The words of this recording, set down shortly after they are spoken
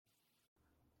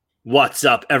What's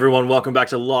up, everyone? Welcome back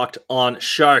to Locked On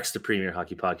Sharks, the premier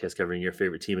hockey podcast covering your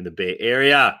favorite team in the Bay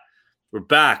Area. We're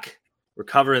back. We're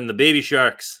covering the baby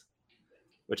sharks,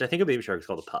 which I think a baby shark is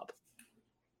called a pup.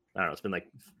 I don't know. It's been like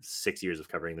 6 years of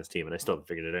covering this team, and I still haven't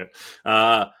figured it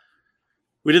out.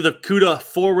 We did the CUDA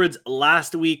forwards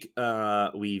last week.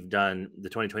 We've done the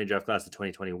 2020 draft class, the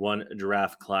 2021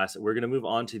 draft class. We're going to move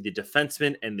on to the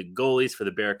defensemen and the goalies for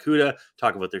the Barracuda,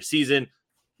 talk about their season,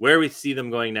 where we see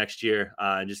them going next year,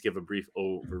 and just give a brief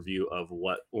overview of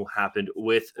what will happen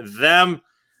with them.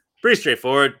 Pretty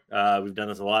straightforward. We've done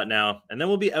this a lot now. And then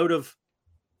we'll be out of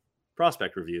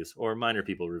prospect reviews or minors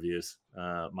people reviews.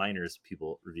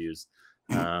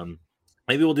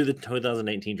 Maybe we'll do the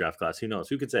 2019 draft class. Who knows?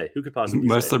 Who could say? Who could possibly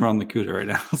Most say? of them are on the CUDA right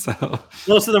now. So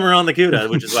most of them are on the CUDA,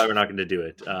 which is why we're not going to do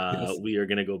it. Yes. We are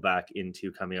going to go back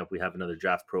into coming up. We have another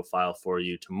draft profile for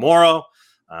you tomorrow.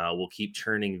 We'll keep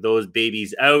churning those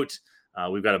babies out.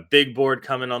 We've got a big board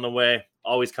coming on the way,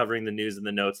 always covering the news and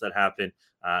the notes that happen.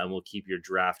 And we'll keep your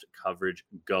draft coverage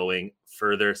going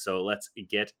further. So let's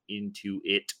get into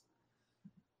it.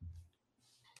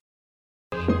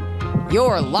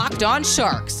 You're Locked On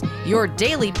Sharks, your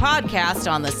daily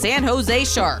podcast on the San Jose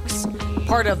Sharks.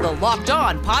 Part of the Locked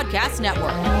On Podcast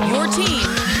Network, your team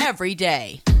every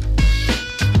day.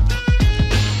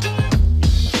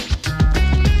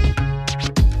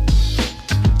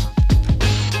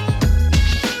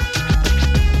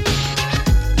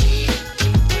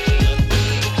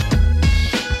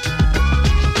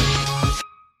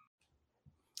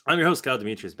 I'm your host, Kyle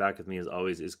Demetrius. Back with me, as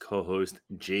always, is co-host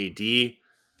JD.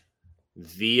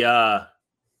 I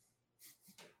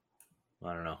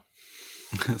don't know.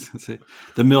 The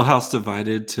Millhouse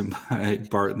divided to my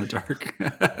Bart in the dark.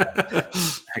 Actually,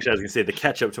 I was going to say the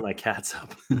catch-up to my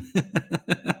catsup. You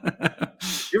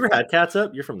ever had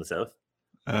catsup? You're from the South.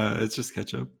 It's just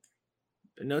ketchup.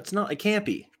 No, it's not. It can't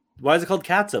be. Why is it called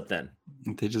catsup then?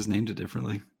 They just named it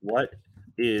differently. What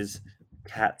is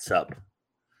catsup?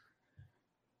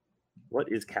 What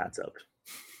is catsup?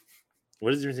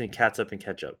 What is the difference between catsup and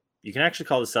ketchup? You can actually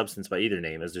call the substance by either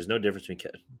name, as there's no difference between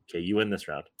Okay, you win this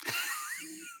round.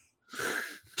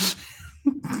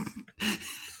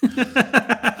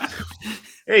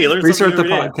 Hey, you learn Restart something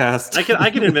the every day. podcast.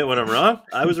 I can admit when I'm wrong.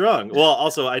 I was wrong. Well,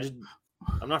 also I'm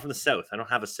not from the South. I don't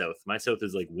have a South. My South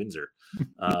is like Windsor.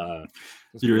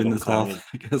 You're in the South,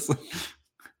 I guess.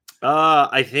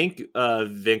 I think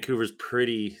Vancouver's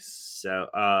pretty south.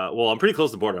 Well, I'm pretty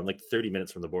close to the border. I'm like 30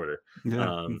 minutes from the border.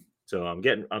 Yeah. So I'm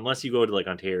getting, unless you go to like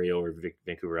Ontario or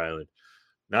Vancouver Island,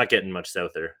 not getting much more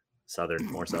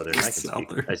southern. I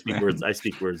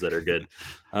speak words that are good.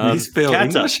 Please fail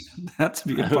English. That's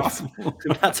impossible.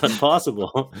 That's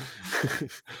impossible.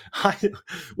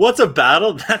 What's a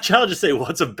battle? That child just say,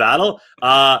 "What's a battle?"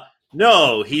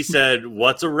 No, he said,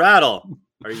 "What's a rattle?"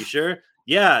 Are you sure?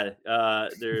 Yeah.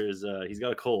 He's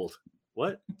got a cold.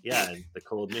 What? Yeah, and the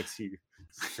cold makes you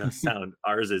sound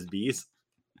R's as B's.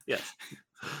 Yes.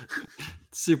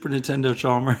 Super Nintendo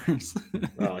Chalmers.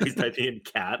 Oh, he's typing in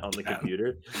cat on the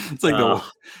computer. It's like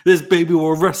this baby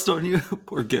will rest on you.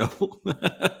 Poor Gil.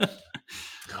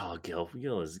 Oh, Gil's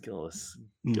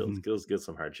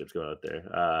some hardships going out there.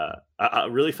 A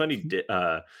really funny,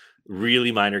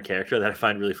 really minor character that I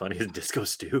find really funny is Disco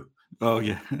Stew. Oh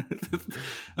yeah,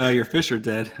 your fish are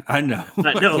dead. I know.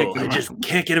 I just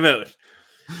can't get him out.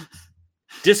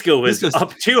 Disco was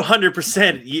up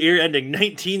 200% year ending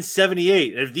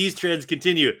 1978. And if these trends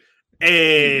continue,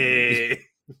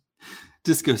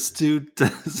 Disco Stew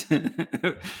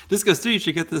Disco Stew, you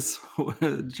should get this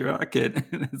jacket.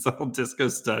 It's all disco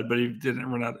stud, but he didn't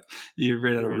run out. He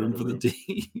ran out of room for the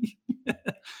D.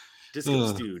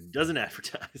 Disco Stew doesn't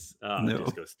advertise. No.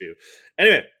 Disco Stew.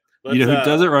 Anyway, you know who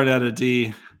doesn't run out of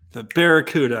D? The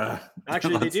Barracuda.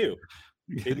 Actually, they do.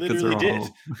 They literally did.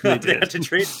 They had to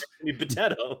trade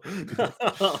Potato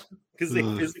because they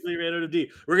physically ran out of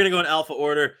D. We're going to go in alpha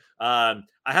order. I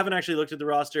haven't actually looked at the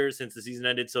roster since the season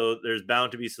ended, so there's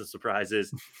bound to be some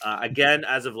surprises. Again,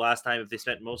 as of last time, if they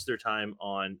spent most of their time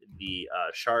on the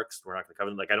Sharks, we're not going to cover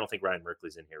them. Like, I don't think Ryan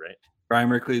Merkley's in here, right? Ryan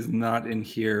Merkley's not in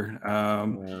here.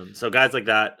 So guys like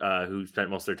that who spent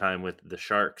most of their time with the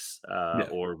Sharks,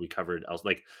 or we covered else,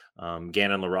 like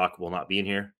Gannon Larocque will not be in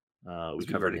here. We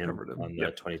covered him on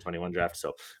the 2021 draft.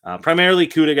 So primarily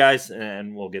CUDA guys,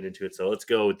 and we'll get into it. So let's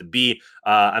go with the B.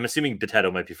 I'm assuming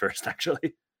Potato might be first,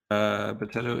 actually.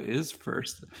 Potato is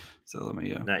first. So let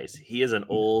me nice. He is an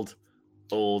old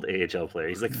AHL player.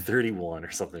 He's like 31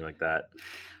 or something like that.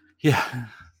 Yeah.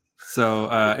 So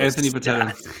Anthony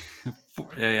Potato,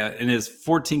 in his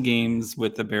 14 games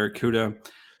with the Barracuda,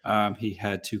 he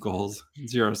had 2 goals,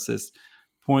 0 assists,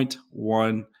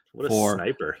 0.14 what a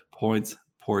sniper points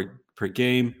per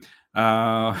game.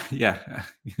 Yeah.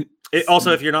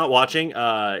 Also, if you're not watching,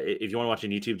 if you want to watch on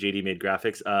YouTube, JD made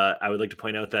graphics. I would like to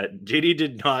point out that JD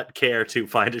did not care to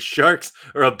find a Sharks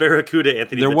or a Barracuda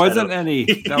Anthony. There Vitano. wasn't any.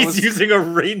 He's using a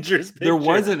Rangers picture. There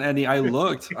wasn't any. I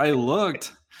looked.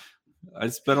 I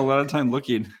spent a lot of time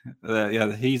looking.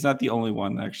 Yeah, he's not the only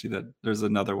one actually. That there's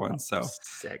another one. So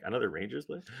sick. Another Rangers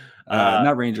player.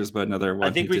 Not Rangers, but another one.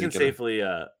 I think we can safely,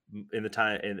 in the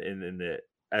time, in the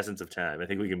essence of time, I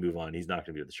think we can move on. He's not going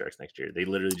to be with the Sharks next year. They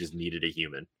literally just needed a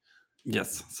human.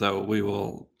 Yes, so we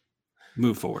will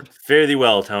move forward. Fare thee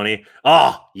well, Tony.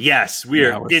 Oh, yes, we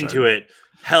are into it.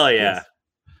 Hell yeah. Yes.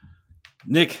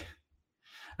 Nick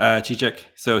Cicek.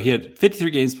 So he had 53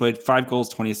 games played, 5 goals,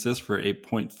 20 assists for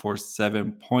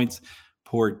 8.47 points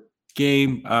per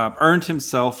game. Earned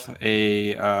himself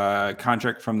a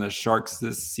contract from the Sharks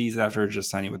this season after just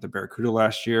signing with the Barracuda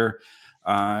last year.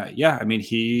 Yeah, I mean,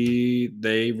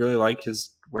 they really like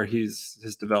his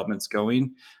development's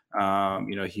going.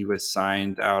 He was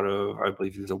signed out of, I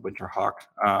believe he was a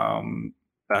Winterhawk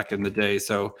back in the day.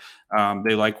 So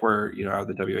they like where, out of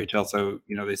the WHL. So,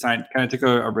 they kind of took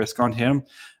a risk on him,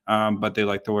 but they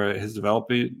like the way his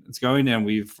development is going. And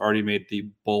we've already made the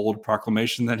bold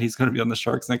proclamation that he's going to be on the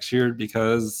Sharks next year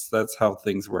because that's how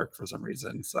things work for some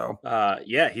reason. So,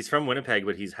 yeah, he's from Winnipeg,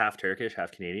 but he's half Turkish,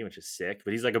 half Canadian, which is sick.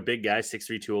 But he's like a big guy,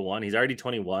 6'3", 201. He's already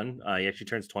 21. He actually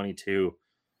turns 22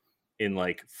 in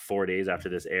like 4 days after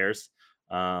this airs.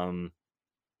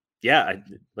 Yeah,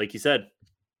 like you said,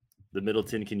 the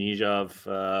Middleton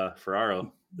Knizhov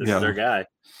Ferraro. This is our guy.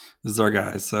 This is our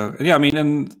guy. So yeah, I mean,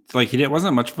 and like he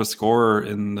wasn't much of a scorer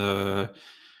in the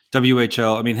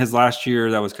WHL. I mean, his last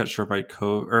year that was cut short by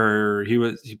COVID, or he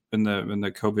was in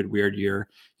the COVID weird year.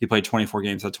 He played 24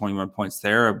 games, had 21 points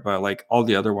there. But like all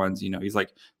the other ones, he's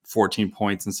like 14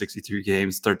 points in 63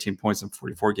 games, 13 points in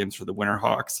 44 games for the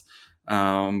Winterhawks.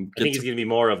 I think he's going to be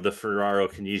more of the Ferraro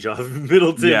Knizhov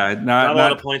Middleton. Yeah, not a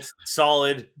lot of points.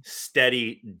 Solid,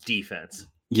 steady defense.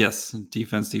 Yes,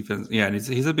 defense. Yeah, and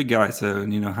he's a big guy, so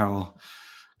and you know how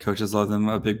coaches love them,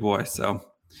 a big boy. So,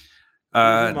 who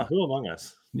among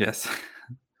us? Yes.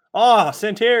 Oh,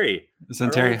 Santeri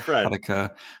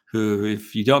Hatakka, who,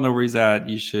 if you don't know where he's at,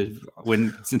 you should.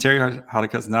 When Santeri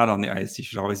Hatakka's not on the ice, you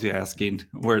should always be asking,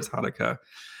 "Where's Hatakka?"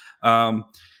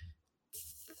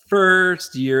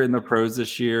 First year in the pros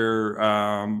this year,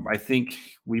 I think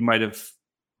we might have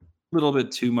a little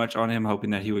bit too much on him, hoping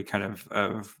that he would kind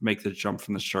of make the jump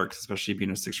from the Sharks, especially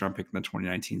being a 6th-round pick in the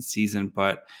 2019 season.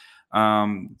 But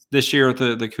this year with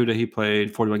the CUDA, he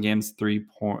played 41 games, 3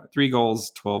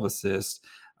 goals, 12 assists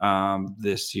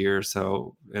this year.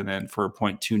 So, and then for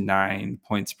 0.29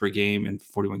 points per game in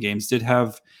 41 games, did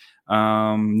have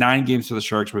 9 games for the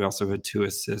Sharks. We also had 2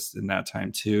 assists in that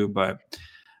time too. But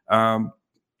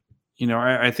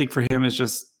I think for him, it's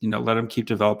just, let him keep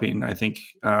developing. I think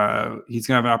he's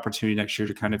going to have an opportunity next year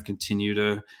to kind of continue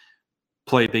to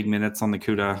play big minutes on the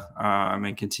CUDA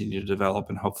and continue to develop.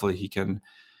 And hopefully he can,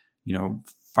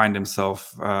 find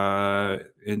himself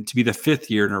and to be the 5th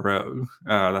year in a row.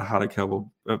 The Hatakka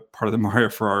will part of the Mario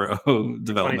Ferraro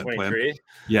development plan.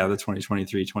 Yeah, the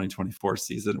 2023-2024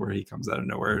 season where he comes out of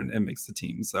nowhere and makes the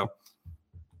team. So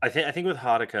I think with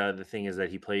Hatakka, the thing is that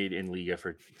he played in Liga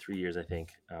for 3 years, I think.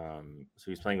 So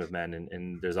he's playing with men,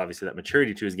 and there's obviously that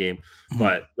maturity to his game. Mm-hmm.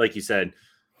 But like you said,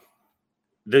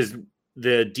 there's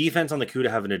the defense on the CUDA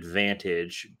have an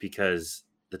advantage because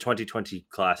the 2020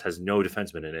 class has no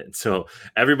defenseman in it. So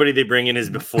everybody they bring in is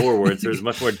forwards. There's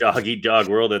much more dog-eat-dog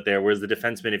world out there. Whereas the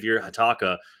defenseman, if you're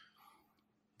Hatakka,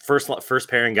 first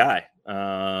pairing guy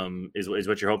is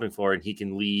what you're hoping for, and he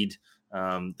can lead.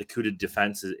 The CUDA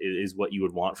defense is what you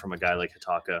would want from a guy like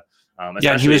Hatakka.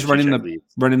 Yeah, he was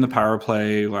running the power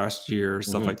play last year,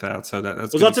 stuff like that. So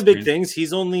that's lots of big things.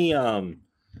 He's only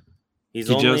he's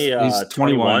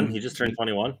 21. He just turned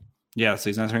 21. Yeah, so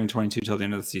he's not turning 22 till the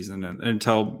end of the season, and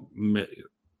until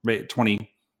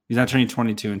 20. He's not turning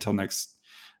 22 until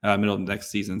middle of next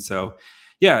season. So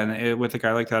yeah, and with a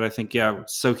guy like that, I think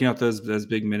soaking up those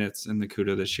big minutes in the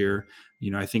CUDA this year.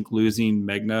 I think losing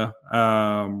Megna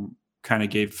kind of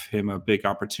gave him a big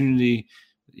opportunity,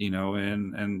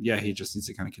 and he just needs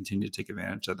to kind of continue to take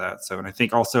advantage of that. So, and I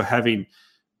think also having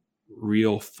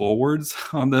real forwards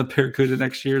on the Barracuda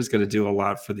next year is going to do a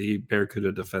lot for the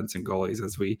Barracuda defense and goalies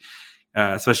as we,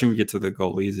 especially when we get to the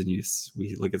goalies and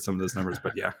we look at some of those numbers.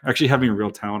 But yeah, actually having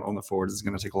real talent on the forwards is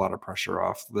going to take a lot of pressure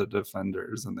off the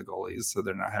defenders and the goalies, so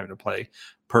they're not having to play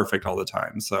perfect all the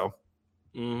time. So,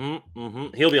 he'll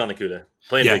be on the CUDA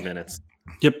playing big minutes.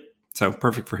 Yep. So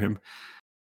perfect for him.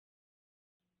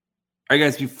 All right,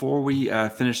 guys, before we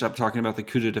finish up talking about the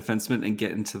CUDA defenseman and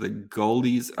get into the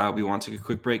goalies, we want to take a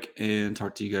quick break and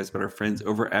talk to you guys about our friends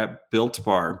over at Built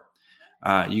Bar.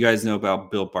 You guys know about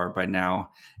Built Bar by now,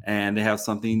 and they have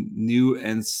something new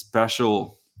and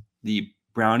special, the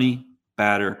Brownie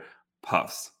Batter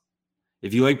Puffs.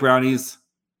 If you like brownies,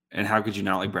 and how could you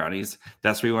not like brownies,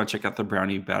 that's where you want to check out the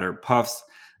Brownie Batter Puffs.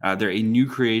 They're a new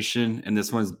creation, and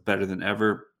this one's better than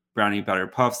ever. Brownie Batter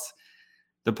Puffs.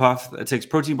 The puff, it takes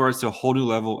protein bars to a whole new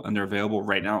level, and they're available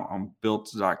right now on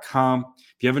Built.com.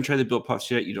 If you haven't tried the Built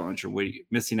Puffs yet, you don't know what you're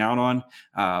missing out on.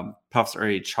 Puffs are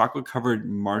a chocolate-covered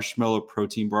marshmallow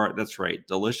protein bar. That's right,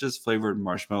 delicious flavored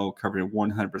marshmallow covered in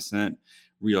 100%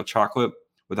 real chocolate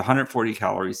with 140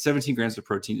 calories, 17 grams of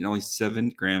protein, and only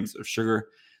 7 grams of sugar.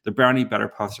 The Brownie Batter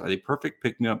Puffs are the perfect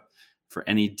pick-me-up for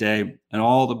any day, and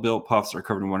all the Built Puffs are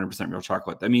covered in 100% real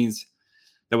chocolate. That means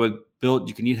that with Built,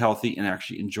 you can eat healthy and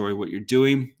actually enjoy what you're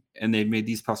doing. And they've made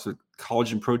these puffs with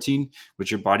collagen protein, which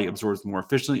your body absorbs more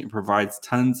efficiently and provides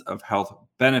tons of health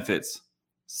benefits.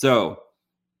 So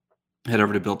head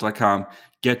over to Built.com,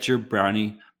 get your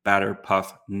Brownie Batter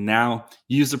Puff now.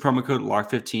 Use the promo code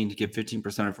LOCK15 to get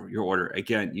 15% off your order.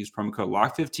 Again, use promo code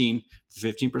LOCK15 for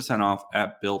 15% off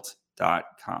at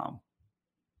Built.com.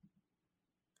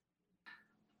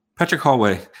 Patrick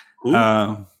Hallway.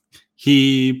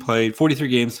 He played 43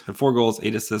 games, had 4 goals,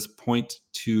 8 assists,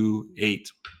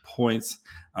 0.28 points.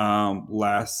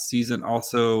 Last season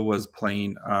also was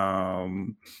playing.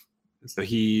 So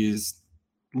he's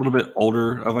a little bit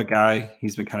older of a guy.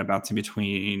 He's been kind of bouncing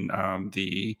between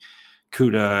the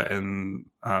CUDA and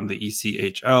the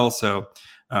ECHL. So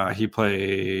he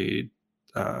played.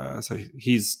 So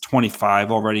he's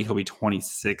 25 already. He'll be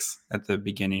 26 at the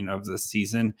beginning of the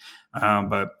season.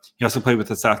 But he also played with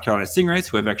the South Carolina Stingrays,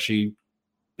 who have actually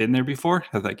been there before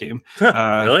at that game.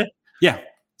 Really? Yeah.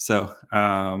 So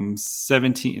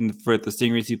 17 for the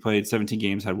Stingrays, he played 17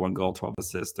 games, had 1 goal, 12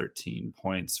 assists, 13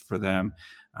 points for them.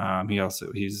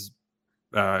 He's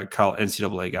a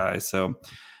NCAA guy. So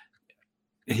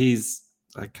he's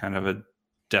kind of a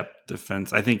depth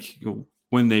defense. I think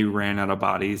when they ran out of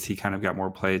bodies, he kind of got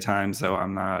more play time. So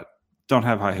don't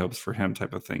have high hopes for him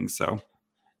type of thing. So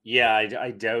yeah,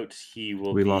 I doubt he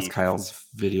will. We lost Kyle's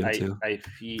video too.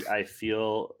 I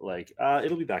feel like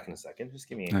it'll be back in a second. Just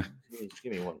give me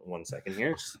one second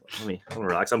here. Just let me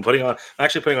relax. I'm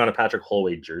actually putting on a Patrick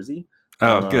Hallway jersey.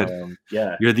 Oh, good.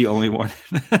 Yeah, you're the only one.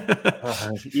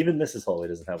 Even Mrs. Hallway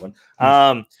doesn't have one.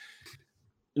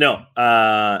 No.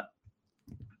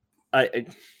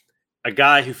 A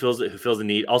guy who feels the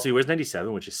need. Also, he wears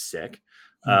 97, which is sick.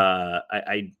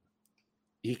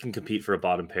 He can compete for a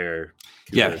bottom pair.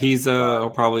 Yeah, he's he's an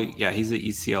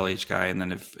ECLH guy, and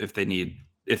then if they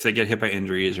get hit by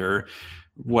injuries or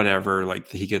whatever, like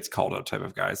he gets called up type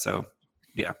of guy. So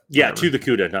yeah, to the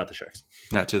CUDA, not the Sharks.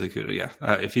 Not to the CUDA. Yeah,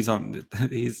 if he's on,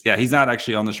 he's not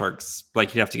actually on the Sharks. Like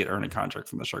he'd have to earn a contract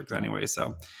from the Sharks anyway.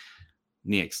 So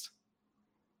next,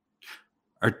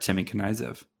 Artemi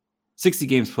Knyzev. 60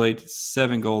 games played,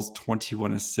 7 goals,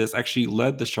 21 assists. Actually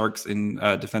led the Sharks in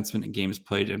defenseman and games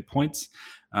played in points.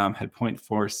 Had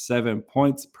 0.47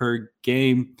 points per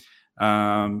game.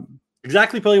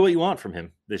 Exactly probably what you want from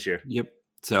him this year. Yep.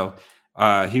 So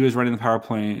he was running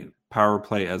the power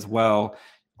play as well.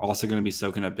 Also going to be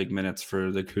soaking up big minutes for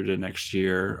the CUDA next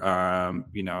year.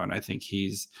 And I think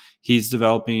he's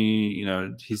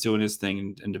developing, he's doing his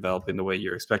thing and developing the way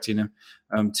you're expecting him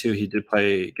to. He did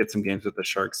get some games with the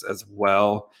Sharks as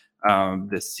well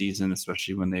this season,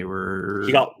 especially when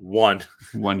he got one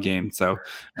game. So,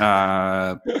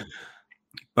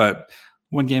 but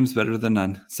one game's better than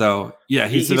none. So yeah,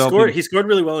 he scored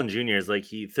really well in juniors. Like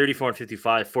 34 and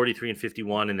 55, 43 and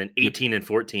 51, and then 18 and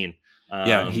 14.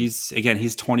 He's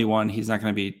 21. He's not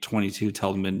going to be 22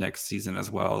 till mid next season as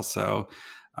well. So,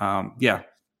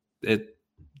 it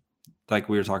like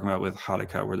we were talking about with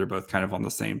Hadaka, where they're both kind of on the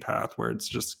same path, where it's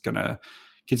just going to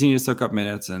continue to soak up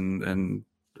minutes and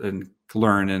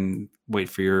learn and wait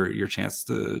for your chance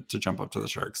to jump up to the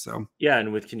Sharks. So yeah,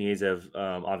 and with Knyzev,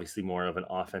 obviously more of an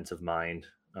offensive mind.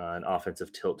 An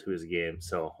offensive tilt to his game.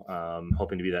 So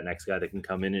hoping to be that next guy that can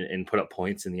come in and put up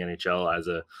points in the NHL as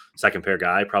a second pair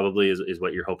guy probably is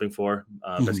what you're hoping for.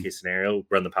 Best case scenario,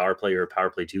 run the power play or a power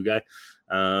play 2 guy.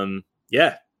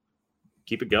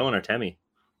 Keep it going, Artemi.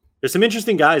 There's some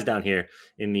interesting guys down here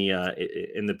in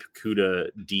the CUDA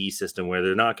D system where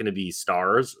they're not going to be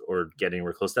stars or getting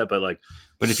anywhere close to that, but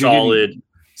if solid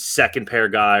second pair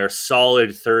guy or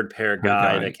solid third pair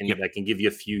guy that can give you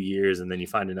a few years, and then you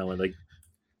find another one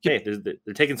hey,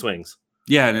 they're taking swings.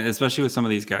 Yeah, and especially with some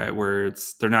of these guys where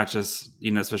they're not just,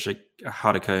 especially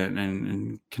Hadaka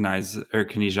and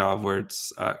Knizov, where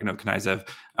it's Knizov,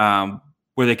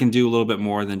 where they can do a little bit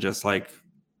more than just like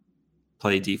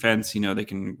play defense. They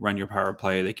can run your power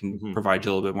play, they can provide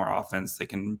you a little bit more offense, they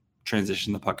can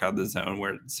transition the puck out of the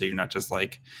zone so you're not just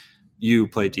like you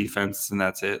play defense and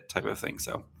that's it type of thing.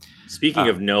 So speaking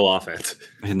of no offense,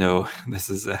 I know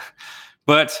this is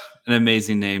but an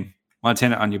amazing name,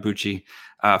 Montana Onyebuchi.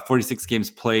 46 games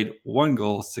played, 1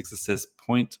 goal, 6 assists,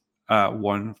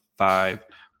 0.15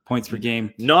 points per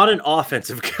game. Not an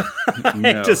offensive guy,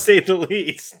 No. to say the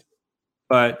least.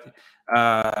 But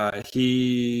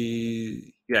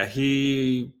he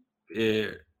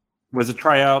was a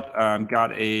tryout.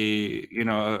 Got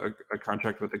a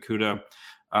contract with Akuta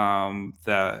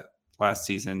that last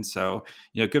season. So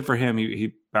good for him.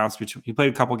 He bounced between. He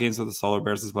played a couple games with the Solar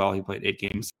Bears as well. He played 8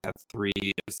 games, had 3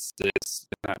 assists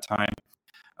in that time.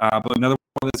 But another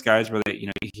one of those guys where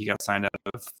he got signed out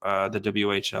of the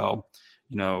WHL.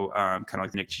 Kind of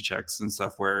like Nick Cicek and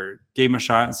stuff, where gave him a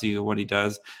shot and see what he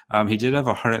does. He did have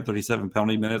 137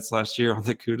 penalty minutes last year on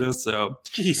the CUDA, so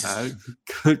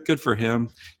good for him.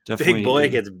 Definitely, big boy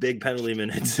gets big penalty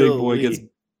minutes. Big boy gets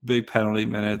big penalty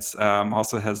minutes.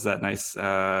 Also has that nice,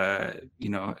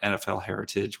 NFL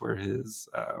heritage where his,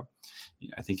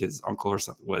 I think his uncle or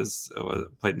something was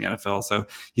played in the NFL. So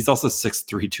he's also 6'3",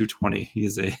 220.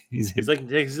 He's like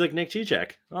Nick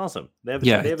Cicek. Awesome. They have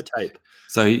a type.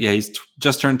 So he's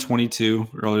just turned 22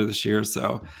 earlier this year.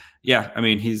 So yeah, I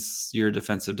mean, he's your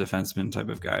defensive defenseman type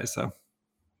of guy. So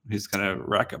he's gonna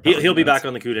rack up. He'll be back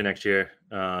on the CUDA next year.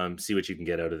 See what you can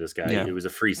get out of this guy. Yeah. It was a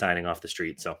free signing off the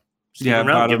street. So give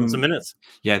him some minutes.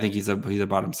 Yeah, I think he's a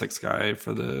bottom 6 guy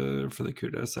for the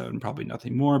CUDA. So and probably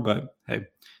nothing more. But hey,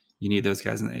 you need those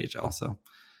guys in the AHL. So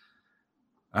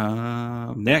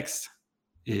next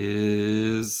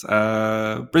is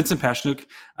Brinson Pasichnuk.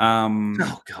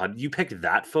 Oh God, you picked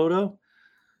that photo?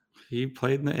 He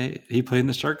played in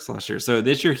the Sharks last year. So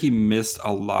this year he missed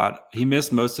a lot. He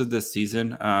missed most of this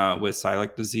season with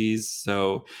celiac disease.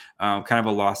 So kind of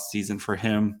a lost season for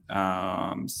him.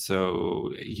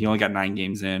 So he only got 9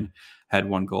 games in, had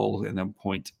 1 goal and then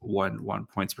 0.11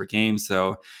 points per game.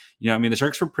 So, the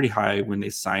Sharks were pretty high when they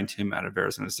signed him out of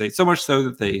Arizona State, so much so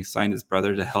that they signed his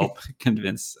brother to help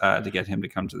convince to get him to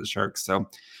come to the Sharks. So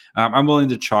I'm willing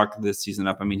to chalk this season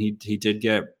up. I mean, he did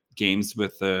get games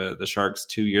with the Sharks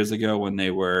 2 years ago when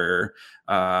they were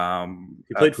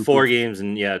he played 4 games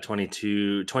in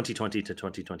 2020 to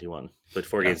 2021. Played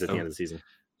 4 games at the end of the season.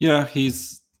 Yeah,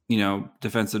 he's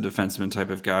defensive defenseman type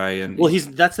of guy. And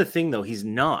that's the thing though, he's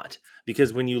not,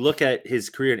 because when you look at his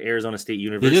career at Arizona State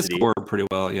University, he did score pretty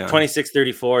well. Yeah, 26,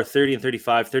 34, 30 and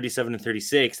 35, 37 and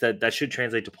 36. That should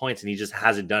translate to points, and he just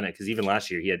hasn't done it, because even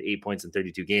last year he had 8 points in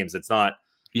 32 games. That's not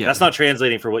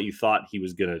translating for what you thought he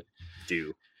was gonna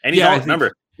do. And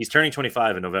remember, he's turning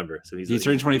 25 in November, so he's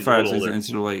turning 25. So he's an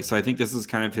NCAA. So I think this is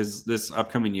kind of this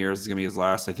upcoming year is going to be his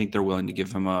last. I think they're willing to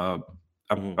give him a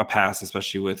pass,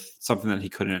 especially with something that he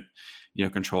couldn't,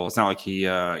 control. It's not like he,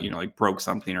 like broke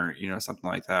something or something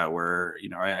like that. Where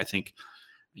I think,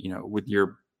 with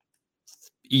your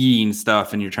eating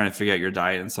stuff and you're trying to figure out your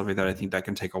diet and stuff like that, I think that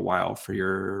can take a while for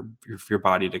your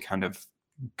body to kind of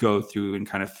go through and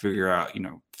kind of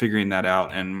figuring that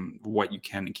out and what you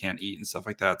can and can't eat and stuff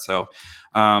like that. So,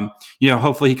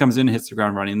 hopefully he comes in and hits the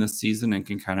ground running this season and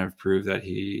can kind of prove that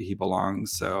he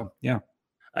belongs. So, yeah.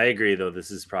 I agree, though.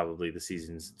 This is probably the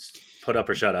season's put up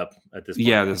or shut up at this point.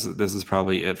 Yeah, this is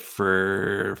probably it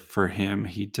for him.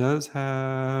 He does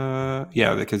have,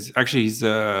 because actually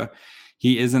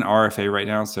he is an RFA right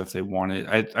now. So if they wanted,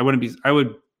 I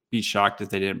would be shocked if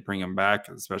they didn't bring him back,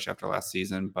 especially after last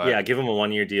season. But yeah, give him a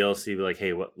 1-year deal. See, like,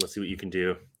 hey, let's see what you can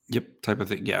do. Yep, type of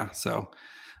thing. Yeah. So,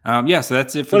 so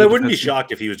that's it. But I wouldn't be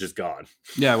shocked if he was just gone.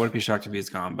 Yeah, I wouldn't be shocked if he was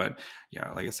gone. But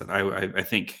yeah, like I said, I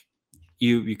think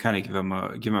you kind of give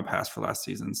him a pass for last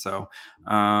season. So,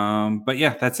 but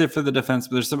yeah, that's it for the defense.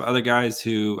 But there's some other guys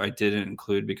who I didn't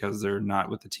include because they're not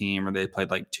with the team or they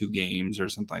played like 2 games or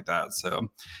something like that.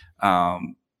 So,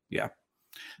 yeah,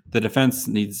 the defense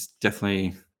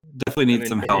definitely needs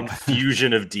some help.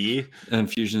 Infusion of D. An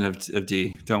infusion of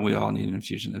D. Don't we all need an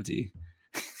infusion of D?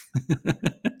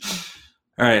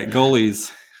 All right,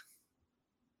 goalies.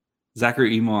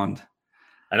 Zachary Emond.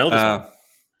 I know this one.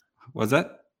 Was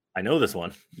that? I know this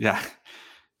one. Yeah.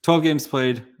 12 games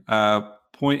played,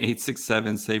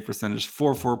 0.867 save percentage,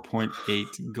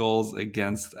 44.8 goals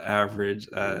against average,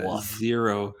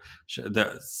 0.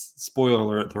 The spoiler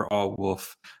alert, they're all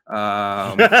Wolf.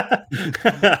 All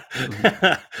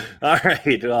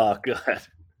right. Oh, God.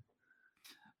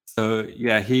 So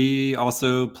yeah, he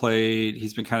also played.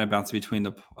 He's been kind of bouncing between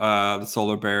the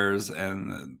Solar Bears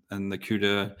and the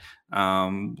CUDA.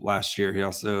 Last year, he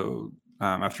also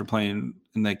after playing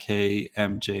in the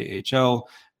KMJHL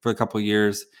for a couple of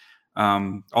years.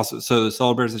 Also, so the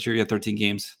Solar Bears this year, he had 13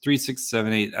 games,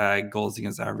 3.678 goals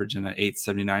against average, and an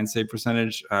 8.79 save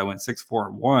percentage. Went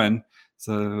 6-4-1.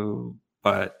 So,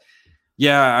 but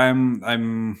yeah,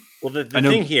 I'm. Well, the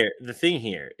thing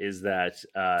here is that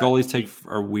goalies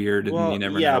are weird, and you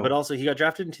never know. Yeah, but also he got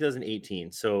drafted in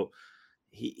 2018, so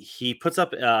he puts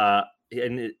up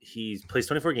and he plays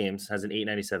 24 games, has an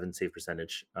 8.97 save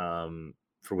percentage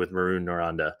for with Maroon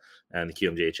Noranda and the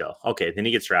QMJHL. Okay, then he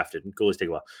gets drafted. Goalies take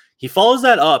a while. He follows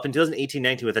that up in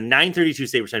 2018-19 with a 9.32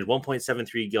 save percentage,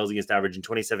 1.73 goals against average in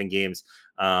 27 games.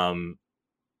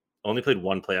 Only played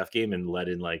one playoff game and led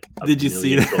in like. Did you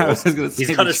see that?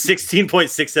 He's got a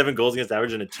 16.67 goals against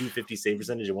average and a 250 save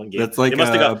percentage in one game. That's like they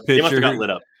must have got lit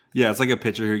up. Yeah, it's like a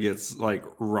pitcher who gets like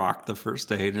rocked the first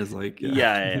day and is like,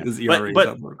 yeah. His ERA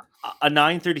but a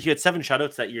 9.30. He had 7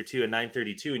 shutouts that year too, a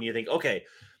 9.32, and you think, okay,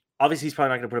 obviously he's probably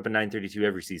not going to put up a 9.32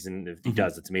 every season. If he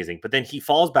does, it's amazing. But then he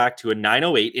falls back to a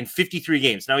 9.08 in 53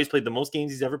 games. Now he's played the most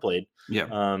games he's ever played.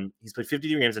 Yeah. He's played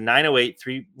 53 games, a 9.08,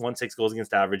 3.16 goals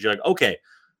against average. You're like, okay.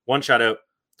 One shutout,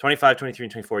 25, 23,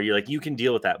 and 24. You're like, you can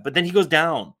deal with that. But then he goes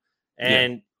down.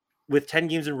 And with 10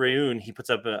 games in Rayoon, he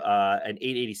puts up an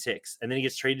 8.86. And then he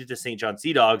gets traded to St. John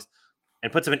Sea Dogs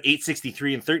and puts up an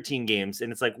 8.63 in 13 games.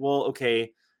 And it's like, well,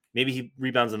 okay, maybe he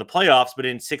rebounds in the playoffs, but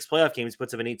in 6 playoff games, he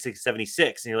puts up an 8.76.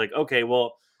 And you're like, okay,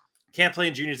 well, can't play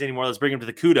in juniors anymore. Let's bring him to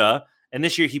the CUDA. And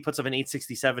this year he puts up an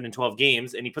 8.67 in 12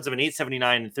 games, and he puts up an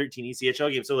 8.79 in 13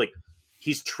 ECHL games. So, like,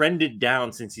 he's trended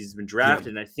down since he's been drafted,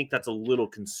 and I think that's a little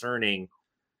concerning,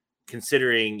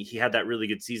 considering he had that really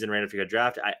good season right after he got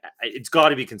drafted. It's got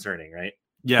to be concerning, right?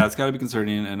 Yeah, it's got to be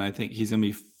concerning, and I think he's going to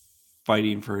be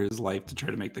fighting for his life to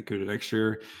try to make the CUDA next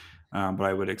year. But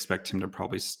I would expect him to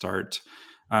probably start,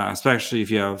 especially if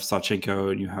you have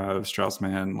Sawchenko and you have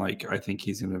Straussman. Like, I think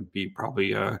he's going to be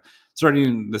probably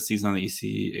starting the season on the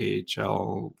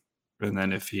ECHL, and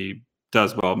then if he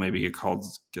does well, maybe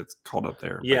gets called up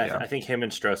there. Yeah, I think him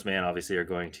and Straussman obviously are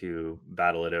going to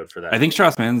battle it out for that. I think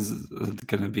Straussman's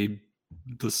going to be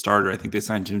the starter. I think they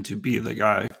signed him to be the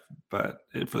guy, but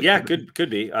could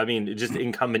be. I mean, just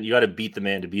incumbent. You got to beat the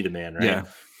man to be the man, right? Yeah.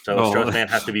 So Straussman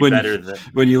has to be better than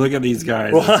when you look at these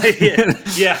guys. Well,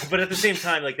 yeah, but at the same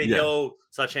time, like they know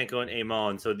Sawchenko and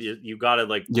Amon, so you got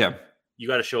to you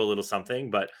got to show a little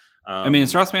something, but. I mean,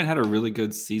 Straussman had a really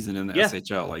good season in the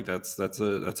SHL. Like that's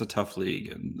a tough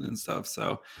league and stuff.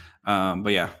 So, but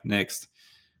yeah, next,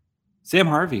 Sam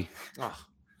Harvey,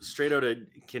 straight out of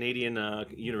Canadian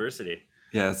University.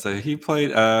 Yeah, so he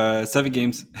played 7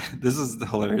 games. This is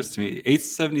hilarious to me.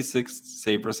 8.76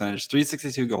 save percentage,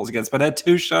 3.62 goals against, but had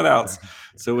 2 shutouts.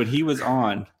 So when he was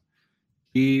on,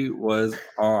 he was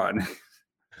on.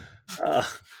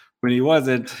 When he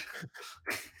wasn't.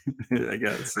 I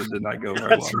guess it did not go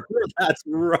very well. That's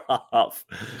rough.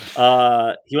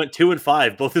 He went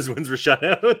 2-5. Both his wins were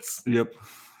shutouts. Yep.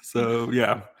 So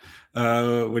yeah,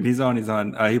 when he's on, he's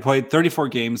on. He played 34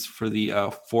 games for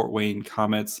the Fort Wayne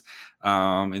Comets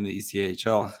in the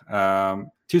ECHL.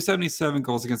 277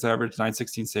 goals against average,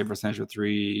 916 save percentage with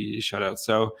 3 shutouts.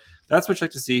 So that's what you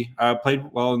like to see. Played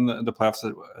well in the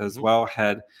playoffs as well.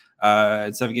 Had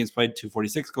 7 games played,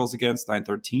 246 goals against,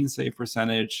 913 save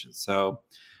percentage. So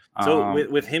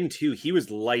with him too, he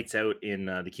was lights out in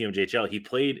the QMJHL. He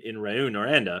played in Rayoon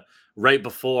Noranda right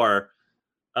before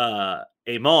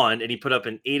Amon, and he put up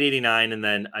an 889 and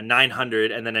then a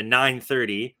 900 and then a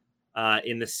 930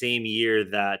 in the same year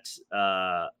that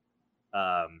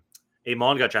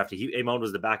Amon got drafted. Amon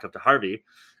was the backup to Harvey,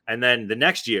 and then the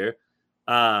next year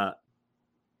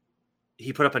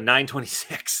he put up a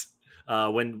 926.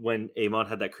 When Amon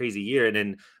had that crazy year, and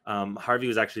then Harvey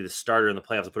was actually the starter in the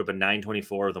playoffs. He put up a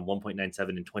 924 with a 1.97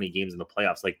 in 20 games in the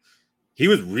playoffs. Like, he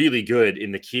was really good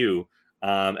in the Q,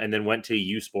 and then went to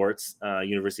U Sports,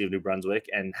 University of New Brunswick,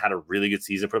 and had a really good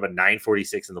season. Put up a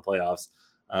 946 in the playoffs.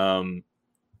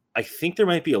 I think there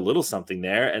might be a little something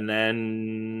there, and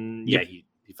then he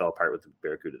fell apart with the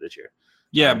Barracuda this year.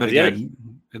 Yeah, but again,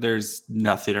 there's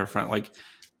nothing in front. Like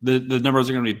the numbers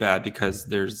are going to be bad because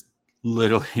there's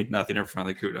literally nothing in front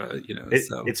of the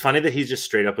CUDA, It's funny that he just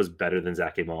straight up was better than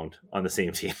Zach Amon on the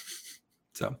same team.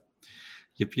 So,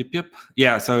 yep.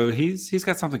 Yeah, so he's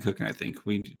got something cooking. I think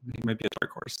he might be a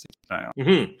dark horse.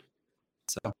 Mm-hmm.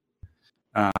 So,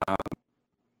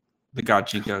 the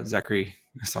Godchenko, Zachary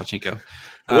Sawchenko,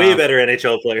 way better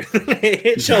NHL player than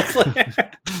AHL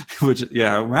player. Which,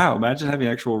 wow! Imagine having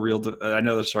actual real. I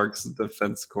know the Sharks'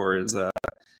 defense core is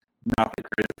not the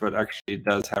greatest, but actually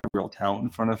does have real talent in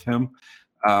front of him.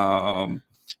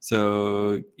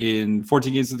 So in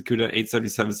 14 games with the CUDA,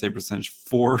 877 save percentage,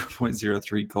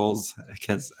 4.03 goals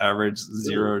against average,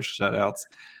 0 shutouts.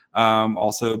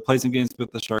 Also played some games with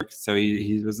the Sharks. So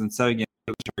he was in 7 games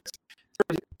with the Sharks,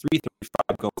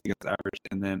 335 goals against average,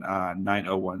 and then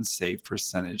 901 save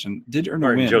percentage. And did earn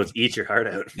Martin a win. Jones, eat your heart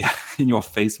out. Yeah, in your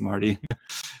face, Marty.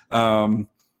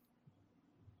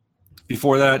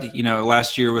 Before that,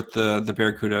 last year with the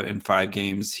Barracuda in 5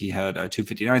 games, he had a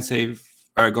 259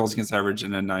 goals against average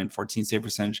and a 914 save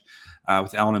percentage.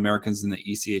 With Allen Americans in the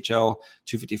ECHL,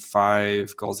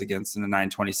 255 goals against and a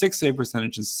 926 save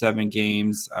percentage in 7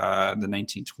 games. The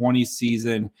 1920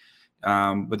 season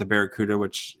with the Barracuda,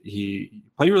 which he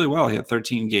played really well. He had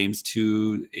 13 games,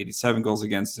 287 goals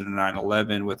against and a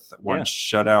 911 with 1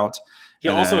 shutout.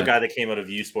 He's also a guy that came out of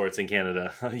U Sports in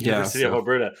Canada, University of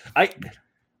Alberta.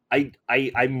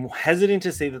 I'm hesitant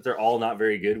to say that they're all not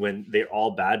very good when they're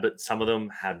all bad, but some of them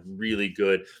had really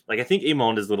good. Like I think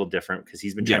Amond is a little different because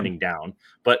he's been trending down.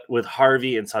 But with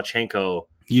Harvey and Sawchenko,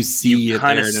 you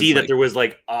kind of see that there was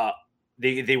like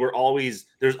they were always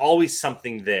there's always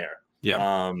something there.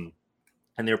 Yeah.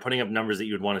 And they were putting up numbers that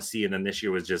you would want to see, and then this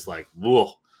year was just like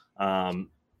whoa.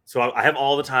 So I have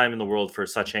all the time in the world for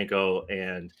Sawchenko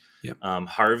and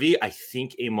Harvey. I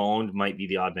think Amond might be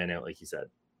the odd man out, like you said.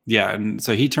 Yeah, and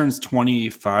so he turns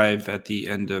 25 at the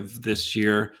end of this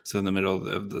year, so in the middle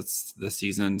of the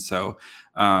season. So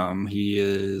he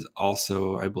is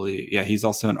also, I believe, he's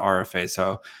also an RFA.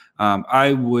 So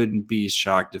I wouldn't be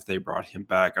shocked if they brought him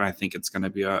back, and I think it's going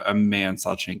to be a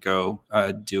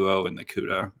Man-Sawchenko duo in the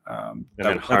CUDA. And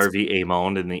then Harvey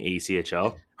Amond in the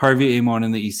ACHL. Harvey Amon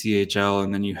in the ECHL,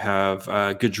 and then you have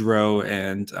Gaudreau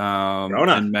and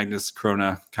Magnus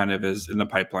Krona kind of is in the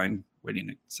pipeline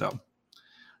waiting. So.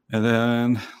 And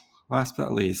then, last but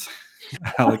not least,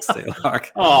 Alex Stalock.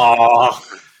 Oh,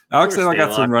 Alex Stalock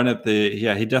got some run at he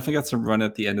definitely got some run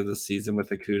at the end of the season with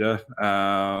the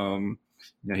CUDA.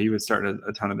 He would start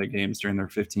a ton of the games during their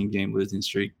 15-game losing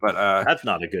streak. But that's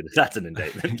an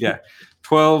indictment.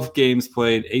 12 games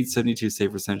played, 872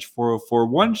 save percentage, 404,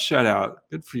 1 shutout.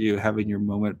 Good for you having your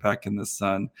moment back in the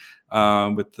sun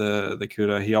with the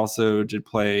CUDA. He also did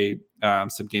play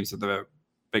some games with the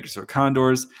Bakersfield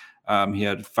Condors. He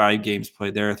had 5 games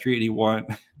played there, 381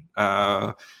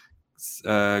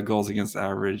 goals against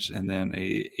average, and then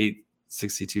a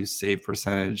 862 save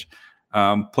percentage.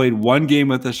 Played 1 game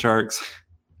with the Sharks,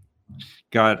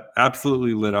 got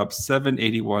absolutely lit up,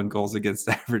 781 goals against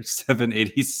average,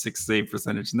 786 save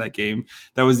percentage in that game.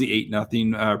 That was the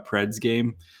 8-0 Preds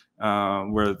game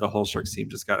where the whole Sharks team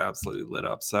just got absolutely lit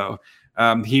up. So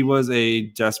he was a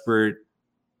desperate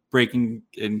breaking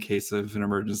in case of an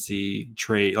emergency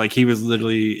trade. Like he was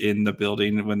literally in the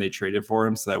building when they traded for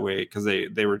him. So that way, because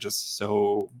they were just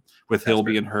so with Hill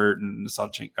being hurt and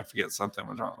Sawchenko, I forget something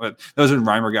was wrong. But that was when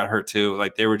Reimer got hurt too.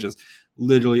 Like they were just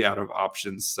literally out of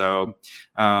options. So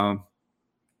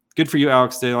good for you,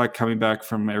 Alex Stalock, coming back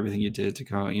from everything you did to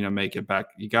go, make it back.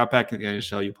 You got back in the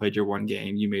NHL. You played your 1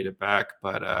 game. You made it back.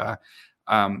 But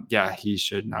he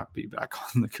should not be back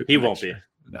on the CUDA. He won't be.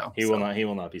 No, he will not. He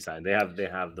will not be signed. They have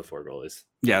the 4 goalies.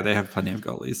 Yeah, they have plenty of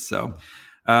goalies. So,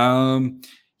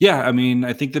 I mean,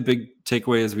 I think the big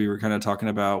takeaway is we were kind of talking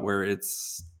about where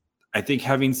I think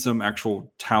having some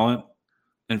actual talent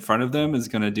in front of them is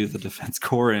going to do the defense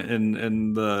core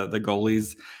and the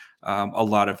goalies a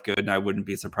lot of good. And I wouldn't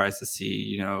be surprised to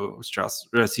see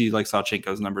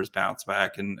Sawchenko's numbers bounce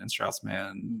back and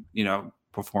Strauss-Man,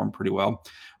 perform pretty well.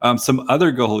 Some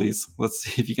other goalies. Let's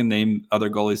see if you can name other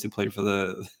goalies who played for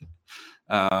the.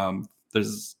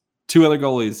 There's 2 other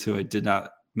goalies who I did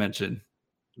not mention.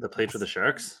 That played for the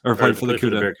Sharks or played for the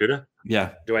CUDA. Barracuda?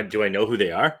 Yeah. Do I know who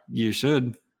they are? You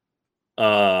should. Is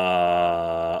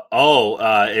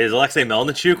Alexei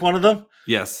Melnichuk one of them?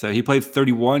 Yes. So he played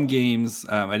 31 games.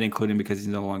 I didn't include him because he's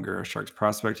no longer a Sharks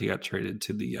prospect. He got traded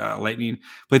to the Lightning.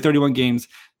 Played 31 games.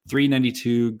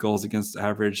 392 goals against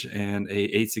average and a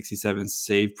 867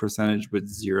 save percentage with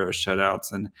 0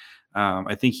 shutouts. And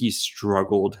I think he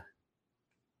struggled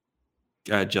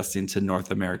adjusting to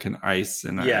North American ice.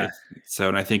 And I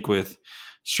think with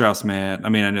Strauss-Man, I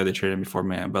mean, I know they traded him before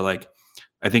Man, but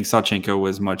I think Sawchenko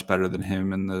was much better than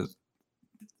him. And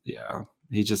he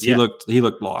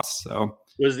looked lost. So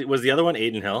was the other one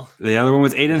Aiden Hill? The other one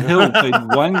was Aiden Hill.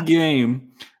 Played 1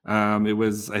 game. It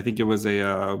was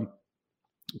a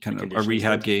kind of a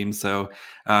rehab game. So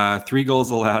 3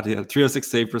 goals allowed. He had 306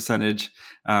 save percentage,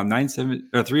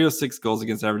 306 goals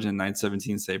against average and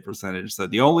 917 save percentage. So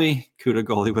the only CUDA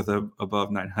goalie with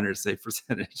above 900 save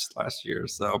percentage last year.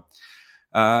 So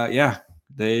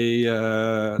they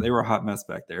were a hot mess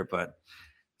back there. But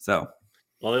so.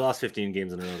 Well, they lost 15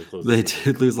 games in a row to close. They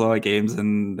did lose a lot of games,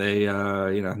 and they,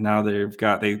 now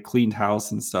they cleaned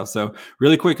house and stuff. So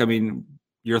really quick, I mean,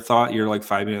 your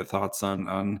 5-minute thoughts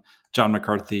on John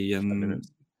McCarthy and,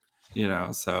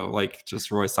 so like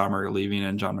just Roy Sommer leaving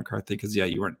and John McCarthy, because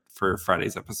you weren't for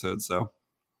Friday's episode. So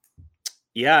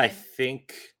yeah, I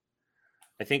think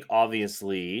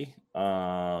obviously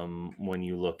when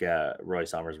you look at Roy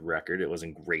Sommer's record, it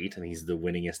wasn't great, and he's the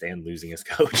winningest and losingest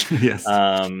coach. Yes.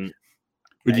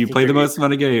 Would you play the most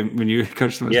amount of game when you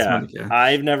coach the most amount of game?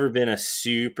 I've never been a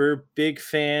super big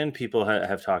fan. People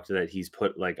have talked that he's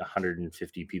put like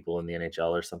 150 people in the NHL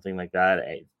or something like that.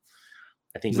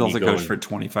 I think he's also coached for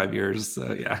 25 years.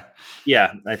 So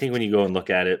yeah. I think when you go and look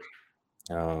at it,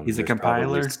 he's a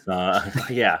compiler.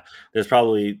 There's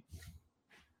probably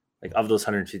like of those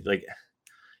 150, like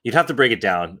you'd have to break it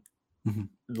down.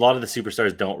 Mm-hmm. A lot of the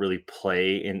superstars don't really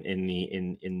play in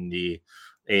the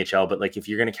AHL, but like if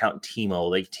you're going to count Timo,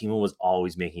 like Timo was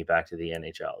always making it back to the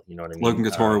NHL. You know what I mean? Logan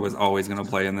Couture was always going to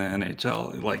play in the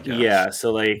NHL.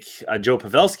 So like Joe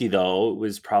Pavelski though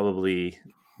was probably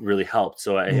really helped.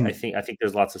 So I think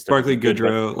there's lots of stuff. Barclay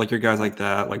Goodrow, like your guys like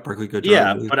that, like Barclay Goodrow.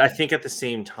 Yeah, but I think at the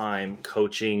same time,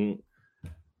 coaching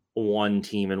one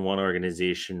team in one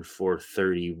organization for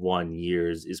 31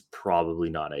 years is probably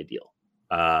not ideal.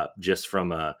 Just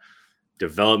from a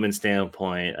development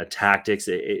standpoint, a tactics,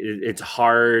 it's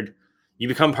hard. You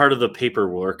become part of the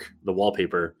paperwork, the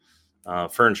wallpaper,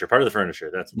 furniture, part of the furniture.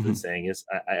 That's what the saying is.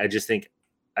 I just think,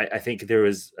 I think there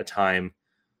was a time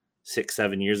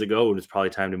 6-7 years ago when it's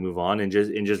probably time to move on and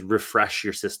just refresh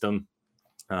your system,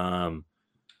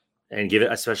 and give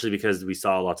it, especially because we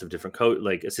saw lots of different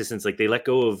assistants. Like they let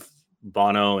go of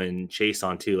Bono and Chase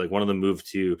on too. Like one of them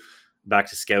moved back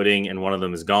to scouting, and one of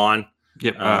them is gone.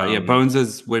 Yep.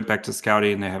 Bones went back to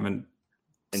scouting, and they haven't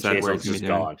said where he's going to be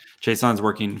doing. Jason's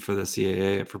working for the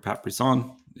CAA for Pat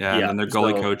Brisson. And then their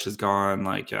goalie coach is gone.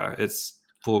 It's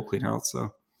full clean out.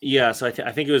 So so I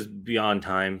think it was beyond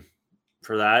time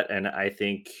for that, and I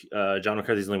think John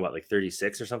McCarthy's only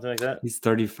 36 or something like that. He's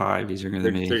 35. He's younger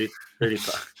than me.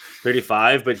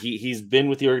 35, but he's been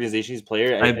with the organization. He's a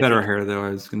player. I have better hair though. I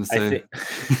was going to say.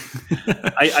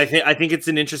 I think it's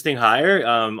an interesting hire.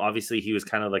 Obviously, he was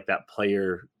kind of like that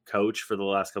player coach for the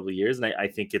last couple of years, and I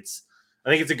think it's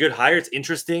a good hire. It's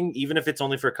interesting, even if it's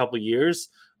only for a couple of years.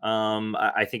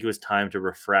 I think it was time to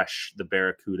refresh the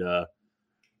Barracuda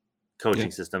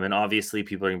coaching system, and obviously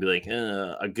people are gonna be like,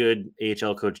 a good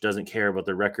AHL coach doesn't care about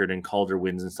the record and Calder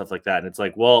wins and stuff like that. And it's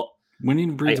like, well,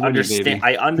 winning breeds I understand.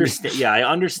 I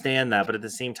understand that, but at the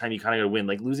same time, you kind of got to win.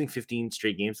 Like losing 15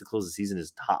 straight games to close the season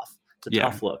is tough. It's a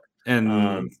tough look. And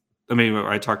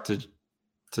I talked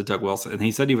to Doug Wilson, and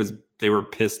he said they were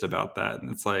pissed about that,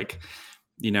 and it's like,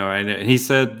 and he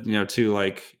said, too,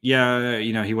 like,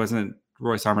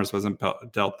 Roy Sommers wasn't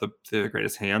dealt the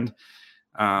greatest hand.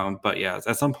 But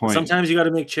at some point, sometimes you got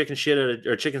to make chicken salad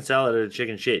out of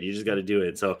chicken shit. You just got to do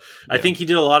it. So I think he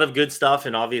did a lot of good stuff,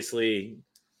 and obviously,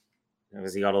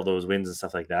 because he got all those wins and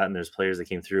stuff like that, and there's players that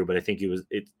came through. But I think it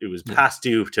was past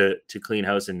due to clean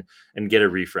house and get a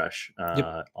refresh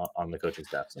on the coaching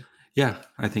staff. So. Yeah,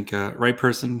 I think right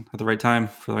person at the right time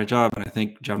for the right job, and I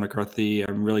think John McCarthy.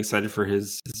 I'm really excited for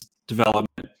his development.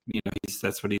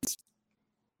 That's what he's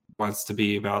wants to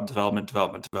be about, development.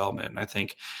 And I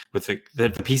think with the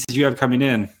pieces you have coming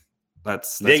in,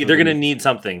 that's they're going to need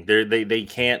something. They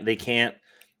can't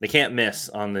miss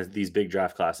on these big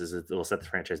draft classes. It will set the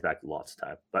franchise back lots of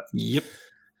time. But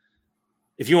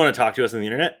if you want to talk to us on the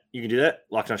internet, you can do that.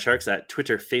 Locked On Sharks at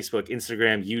Twitter, Facebook,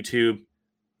 Instagram, YouTube,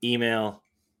 email,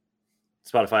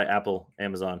 Spotify, Apple,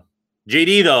 Amazon.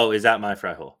 JD though is at My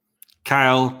Fry Hole.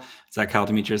 Kyle, it's at Kyle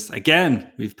Demetrius.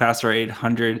 Again, we've passed our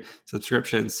 800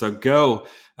 subscriptions. So go.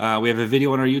 We have a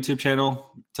video on our YouTube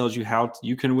channel. It tells you how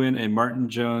you can win a Martin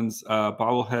Jones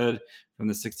bobblehead from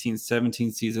the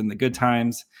 16-17 season, the good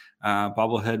times.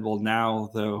 Bobblehead will now,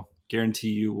 though, guarantee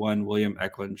you one William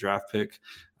Eklund draft pick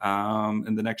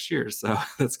in the next year. So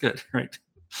that's good, right?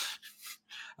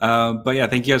 But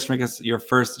thank you guys for making us your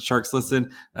first Sharks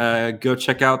listen. Go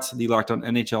check out the Locked On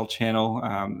NHL channel,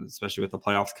 especially with the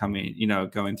playoffs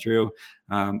going through.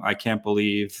 I can't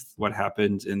believe what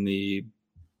happened in the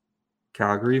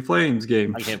Calgary Flames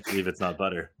game. I can't believe it's not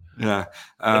butter. Yeah.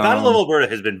 The Battle of Alberta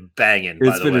has been banging.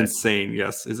 It's been insane.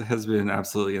 Yes, it has been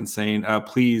absolutely insane.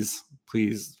 Please.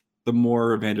 The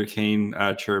more Evander Kane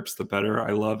chirps, the better.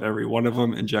 I love every one of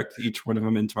them. Inject each one of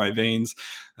them into my veins.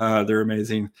 They're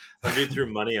amazing. I threw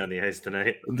money on the ice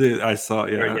tonight. I saw.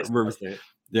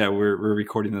 Yeah, we're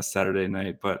recording this Saturday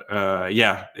night, but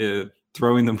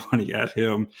throwing the money at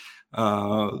him.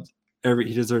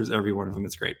 He deserves every one of them.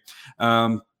 It's great.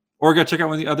 Or go check out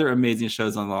one of the other amazing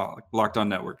shows on the Locked On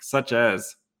Network, such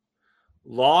as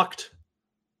Locked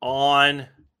On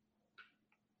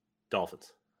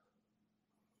Dolphins.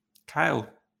 Kyle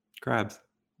Krabs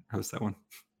hosts that one.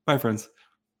 Bye, friends.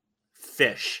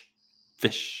 Fish.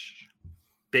 Fish.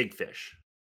 Big fish.